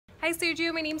Hi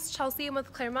Sergio, my name's Chelsea. I'm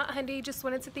with Claremont Hyundai. Just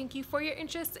wanted to thank you for your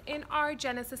interest in our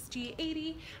Genesis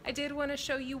G80. I did want to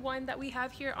show you one that we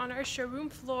have here on our showroom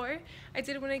floor. I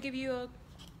did want to give you a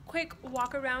quick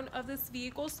walk around of this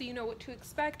vehicle so you know what to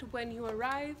expect when you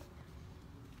arrive.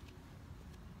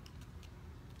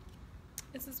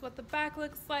 This is what the back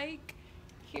looks like.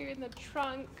 Here in the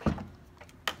trunk,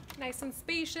 nice and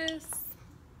spacious.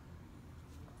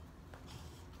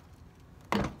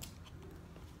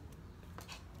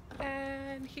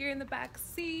 And here in the back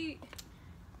seat,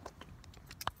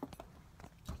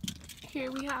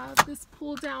 here we have this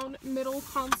pull down middle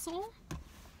console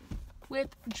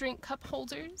with drink cup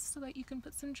holders so that you can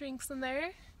put some drinks in there.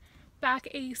 Back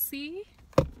AC.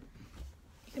 You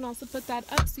can also put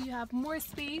that up so you have more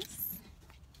space.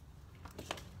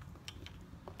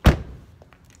 I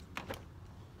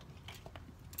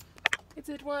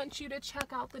did want you to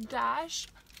check out the dash.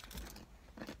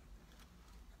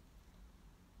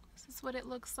 This is what it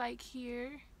looks like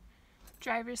here,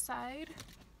 driver's side.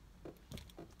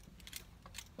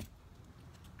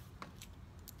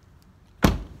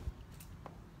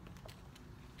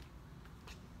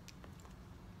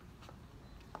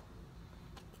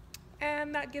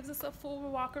 And that gives us a full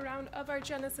walk around of our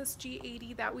Genesis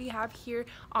G80 that we have here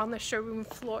on the showroom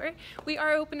floor. We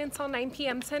are open until 9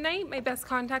 p.m. tonight. My best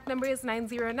contact number is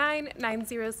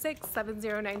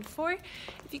 909-906-7094.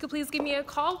 If you could please give me a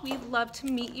call, we'd love to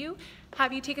meet you,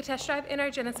 have you take a test drive in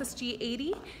our Genesis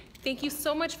G80. Thank you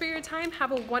so much for your time.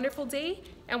 Have a wonderful day,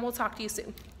 and we'll talk to you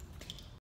soon.